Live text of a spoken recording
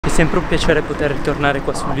sempre un piacere poter ritornare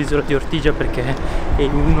qua sull'isola di Ortigia, perché è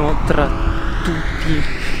uno tra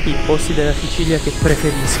tutti i posti della Sicilia che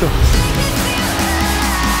preferisco.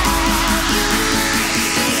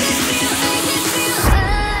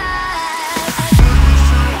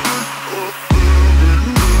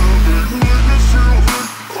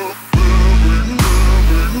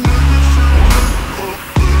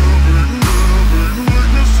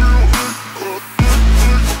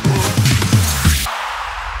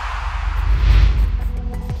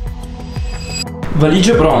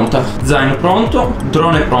 Valigia pronta, zaino pronto,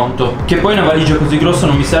 drone pronto. Che poi una valigia così grossa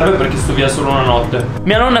non mi serve perché sto via solo una notte.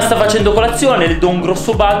 Mia nonna sta facendo colazione, le do un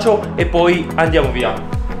grosso bacio e poi andiamo via.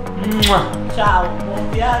 Ciao, buon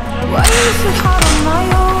viaggio.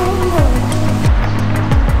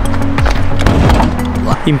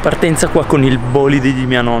 In partenza qua con il bolide di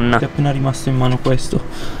mia nonna. È appena rimasto in mano questo.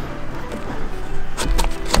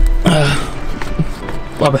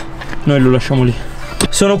 Vabbè, noi lo lasciamo lì.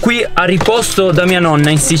 Sono qui a riposto da mia nonna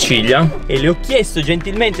in Sicilia e le ho chiesto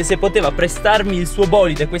gentilmente se poteva prestarmi il suo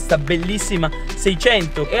bolide, questa bellissima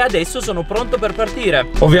 600, e adesso sono pronto per partire.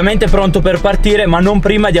 Ovviamente pronto per partire, ma non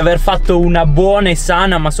prima di aver fatto una buona e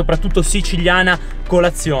sana, ma soprattutto siciliana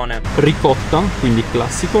colazione. Ricotta, quindi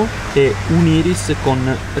classico, e un iris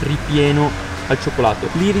con ripieno al cioccolato.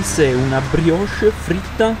 L'iris è una brioche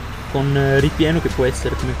fritta con ripieno che può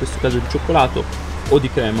essere, come in questo caso, di cioccolato o di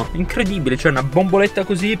crema. Incredibile, cioè una bomboletta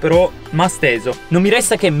così, però ma steso. Non mi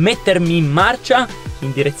resta che mettermi in marcia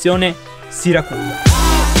in direzione Siracusa.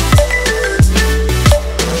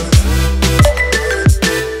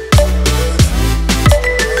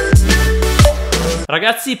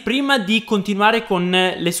 Ragazzi, prima di continuare con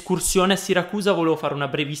l'escursione a Siracusa volevo fare una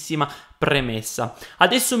brevissima premessa.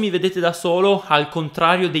 Adesso mi vedete da solo, al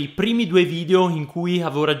contrario dei primi due video in cui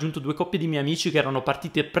avevo raggiunto due coppie di miei amici che erano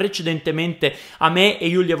partite precedentemente a me e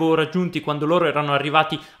io li avevo raggiunti quando loro erano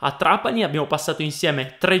arrivati a Trapani. Abbiamo passato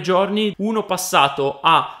insieme 3 giorni, uno passato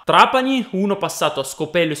a Trapani, uno passato a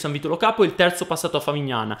Scopello e San Vito Lo Capo e il terzo passato a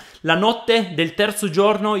Favignana. La notte del terzo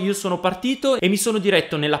giorno io sono partito e mi sono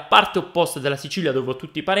diretto nella parte opposta della Sicilia dove ho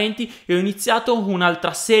tutti i parenti e ho iniziato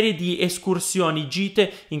un'altra serie di escursioni,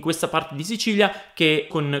 gite in questa parte di Sicilia che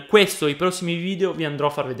con questo e i prossimi video vi andrò a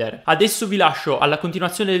far vedere. Adesso vi lascio alla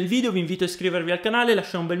continuazione del video, vi invito a iscrivervi al canale,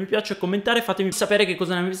 lasciare un bel mi piace e commentare, fatemi sapere che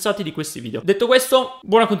cosa ne pensate di questi video. Detto questo,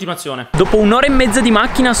 buona continuazione. Dopo un'ora e mezza di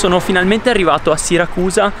macchina sono finalmente arrivato a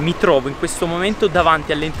Siracusa. Mi trovo in questo momento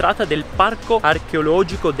davanti all'entrata del parco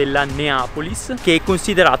archeologico della Neapolis, che è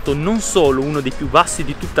considerato non solo uno dei più vasti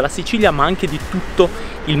di tutta la Sicilia ma anche di tutto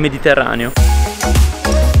il Mediterraneo.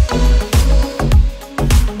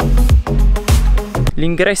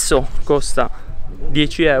 L'ingresso costa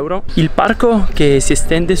 10 euro. Il parco, che si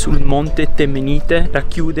estende sul monte Temenite,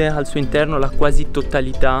 racchiude al suo interno la quasi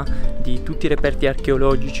totalità di tutti i reperti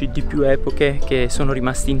archeologici di più epoche che sono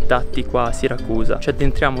rimasti intatti qua a Siracusa. Ci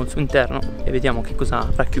addentriamo al suo interno e vediamo che cosa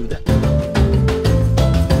racchiude.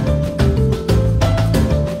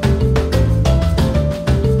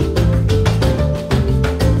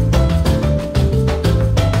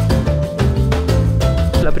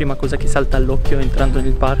 La prima cosa che salta all'occhio entrando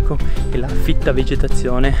nel parco è la fitta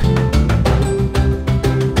vegetazione.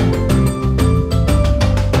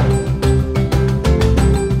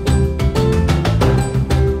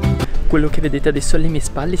 Quello che vedete adesso alle mie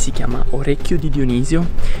spalle si chiama Orecchio di Dionisio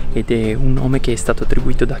ed è un nome che è stato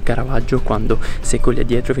attribuito da Caravaggio quando secoli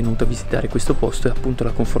addietro è venuto a visitare questo posto e appunto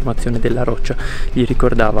la conformazione della roccia gli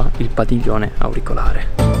ricordava il padiglione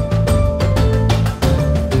auricolare.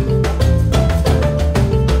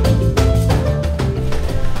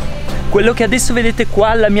 Quello che adesso vedete qua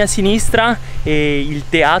alla mia sinistra è il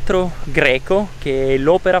Teatro Greco, che è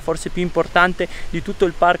l'opera forse più importante di tutto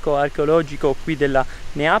il parco archeologico qui della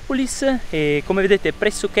Neapolis, e come vedete è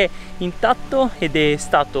pressoché intatto ed è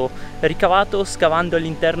stato ricavato scavando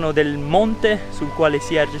all'interno del monte sul quale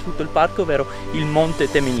si erge tutto il parco, ovvero il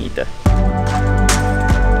monte Temenite.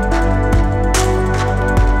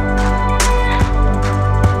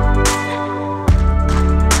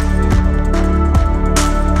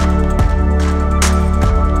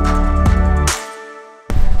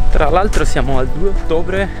 Tra l'altro siamo al 2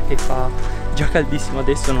 ottobre e fa già caldissimo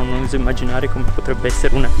adesso, non oso immaginare come potrebbe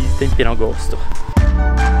essere una visita in pieno agosto.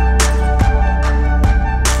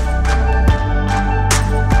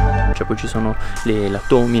 faccia, poi ci sono le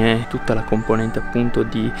latomie, tutta la componente appunto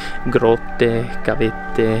di grotte,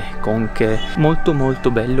 cavette, conche, molto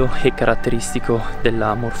molto bello e caratteristico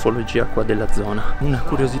della morfologia qua della zona. Una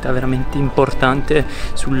curiosità veramente importante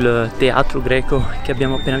sul Teatro Greco che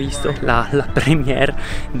abbiamo appena visto, la premiere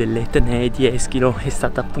delle Etnee di Eschilo è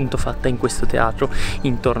stata appunto fatta in questo teatro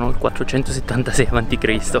intorno al 476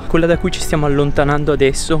 a.C. Quella da cui ci stiamo allontanando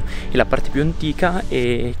adesso è la parte più antica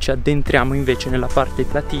e ci addentriamo invece nella parte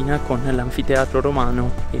latina con l'anfiteatro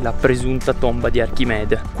romano e la presunta tomba di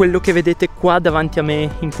Archimede. Quello che vedete qua davanti a me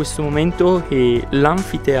in questo momento è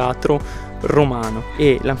l'anfiteatro romano,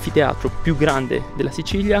 è l'anfiteatro più grande della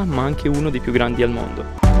Sicilia ma anche uno dei più grandi al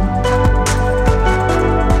mondo.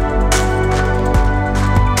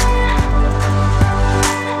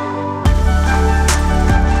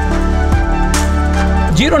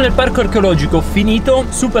 Giro nel parco archeologico finito,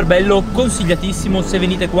 super bello, consigliatissimo, se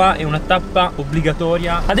venite qua è una tappa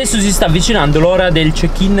obbligatoria. Adesso si sta avvicinando l'ora del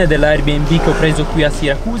check-in dell'Airbnb che ho preso qui a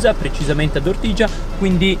Siracusa, precisamente ad Ortigia,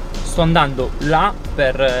 quindi sto andando là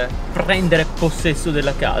per prendere possesso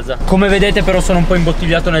della casa. Come vedete però sono un po'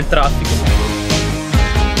 imbottigliato nel traffico.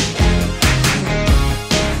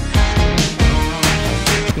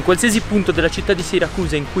 In qualsiasi punto della città di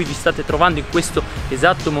Siracusa in cui vi state trovando in questo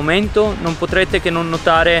esatto momento non potrete che non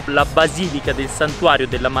notare la basilica del santuario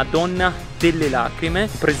della Madonna delle Lacrime,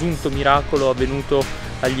 presunto miracolo avvenuto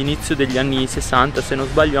agli inizi degli anni 60, se non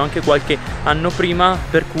sbaglio anche qualche anno prima,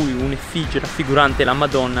 per cui un'effigie raffigurante la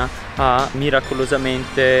Madonna ha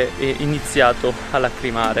miracolosamente iniziato a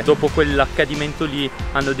lacrimare. Dopo quell'accadimento lì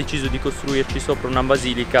hanno deciso di costruirci sopra una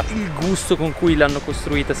basilica. Il gusto con cui l'hanno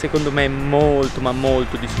costruita secondo me è molto ma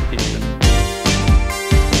molto discutibile.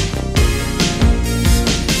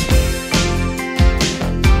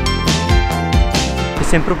 È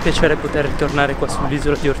sempre un piacere poter ritornare qua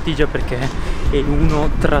sull'isola di Ortigia perché è uno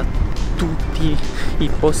tra tutti i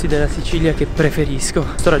posti della Sicilia che preferisco.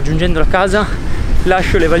 Sto raggiungendo la casa,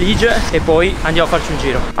 lascio le valigie e poi andiamo a farci un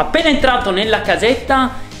giro. Appena entrato nella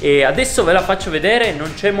casetta e adesso ve la faccio vedere,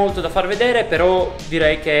 non c'è molto da far vedere però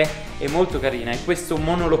direi che è molto carina. È questo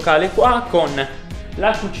monolocale qua con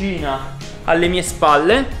la cucina alle mie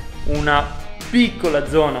spalle, una piccola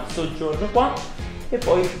zona soggiorno qua e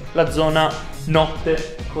poi la zona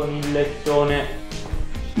notte con il lettone.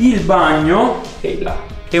 Il bagno è là.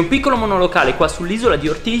 È un piccolo monolocale qua sull'isola di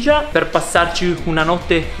Ortigia, per passarci una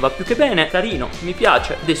notte va più che bene, carino, mi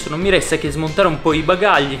piace. Adesso non mi resta che smontare un po' i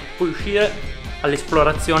bagagli, poi uscire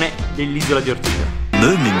all'esplorazione dell'isola di Ortigia.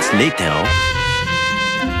 Moments later.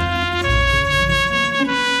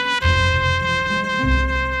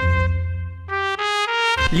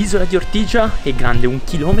 L'isola di Ortigia è grande 1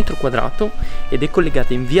 chilometro quadrato ed è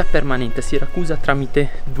collegata in via permanente a Siracusa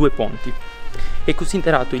tramite 2 ponti. È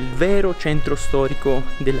considerato il vero centro storico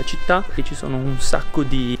della città e ci sono un sacco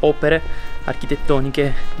di opere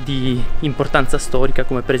architettoniche di importanza storica,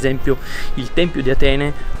 come per esempio il Tempio di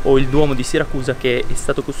Atene o il Duomo di Siracusa, che è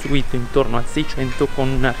stato costruito intorno al 600 con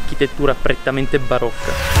un'architettura prettamente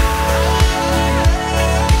barocca.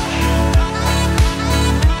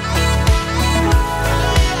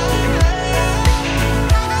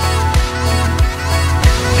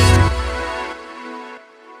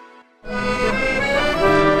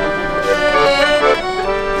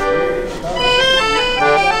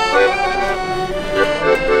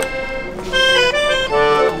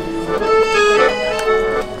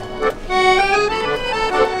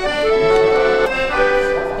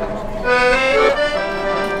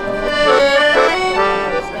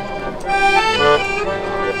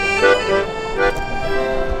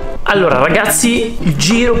 Allora ragazzi, il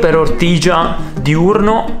giro per Ortigia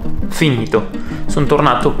diurno finito. Sono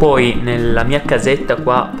tornato poi nella mia casetta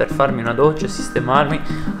qua per farmi una doccia, sistemarmi.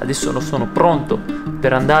 Adesso sono pronto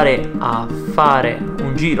per andare a fare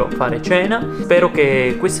un giro, fare cena. Spero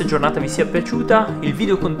che questa giornata vi sia piaciuta. Il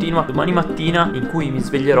video continua domani mattina, in cui mi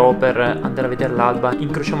sveglierò per andare a vedere l'alba.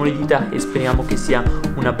 Incrociamo le dita e speriamo che sia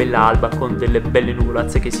una bella alba con delle belle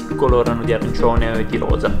nuvolazze che si colorano di arancione e di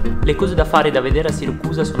rosa. Le cose da fare e da vedere a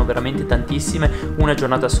Siracusa sono veramente tantissime. Una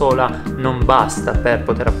giornata sola non basta per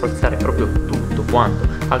poter apprezzare proprio tutto quanto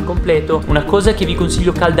al completo. Una cosa che vi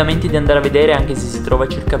consiglio caldamente di andare a vedere, anche se si trova a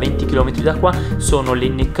circa 20 km da qua, sono le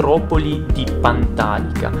necropoli di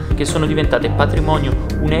Pantalica, che sono diventate patrimonio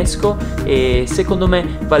UNESCO e secondo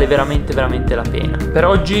me vale veramente la pena. Per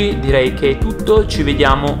oggi direi che è tutto, ci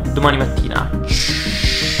vediamo domani mattina.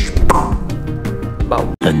 Ciao.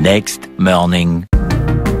 The next morning.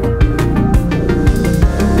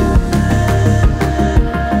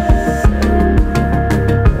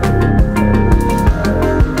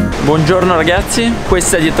 Buongiorno ragazzi,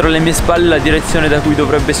 questa dietro le mie spalle è la direzione da cui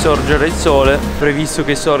dovrebbe sorgere il sole, previsto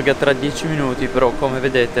che sorga tra 10 minuti, però come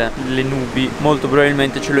vedete le nubi molto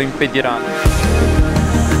probabilmente ce lo impediranno.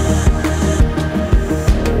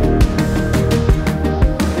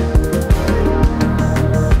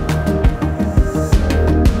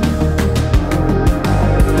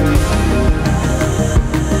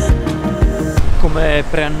 Come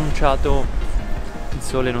preannunciato il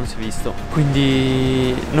sole non si è visto,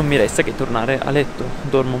 quindi non mi resta che tornare a letto,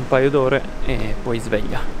 dormo un paio d'ore e poi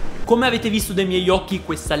sveglia. Come avete visto dai miei occhi,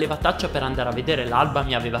 questa levataccia per andare a vedere l'alba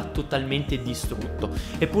mi aveva totalmente distrutto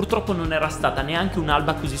e purtroppo non era stata neanche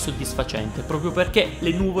un'alba così soddisfacente, proprio perché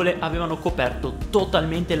le nuvole avevano coperto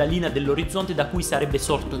totalmente la linea dell'orizzonte da cui sarebbe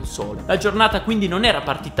sorto il sole. La giornata quindi non era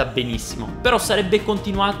partita benissimo, però sarebbe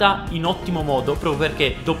continuata in ottimo modo, proprio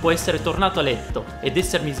perché dopo essere tornato a letto ed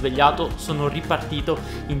essermi svegliato sono ripartito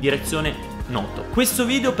in direzione noto. Questo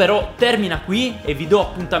video però termina qui e vi do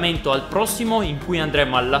appuntamento al prossimo, in cui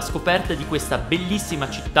andremo alla scoperta di questa bellissima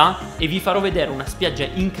città e vi farò vedere una spiaggia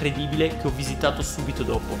incredibile che ho visitato subito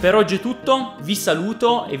dopo. Per oggi è tutto, vi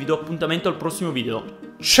saluto e vi do appuntamento al prossimo video.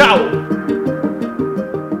 Ciao!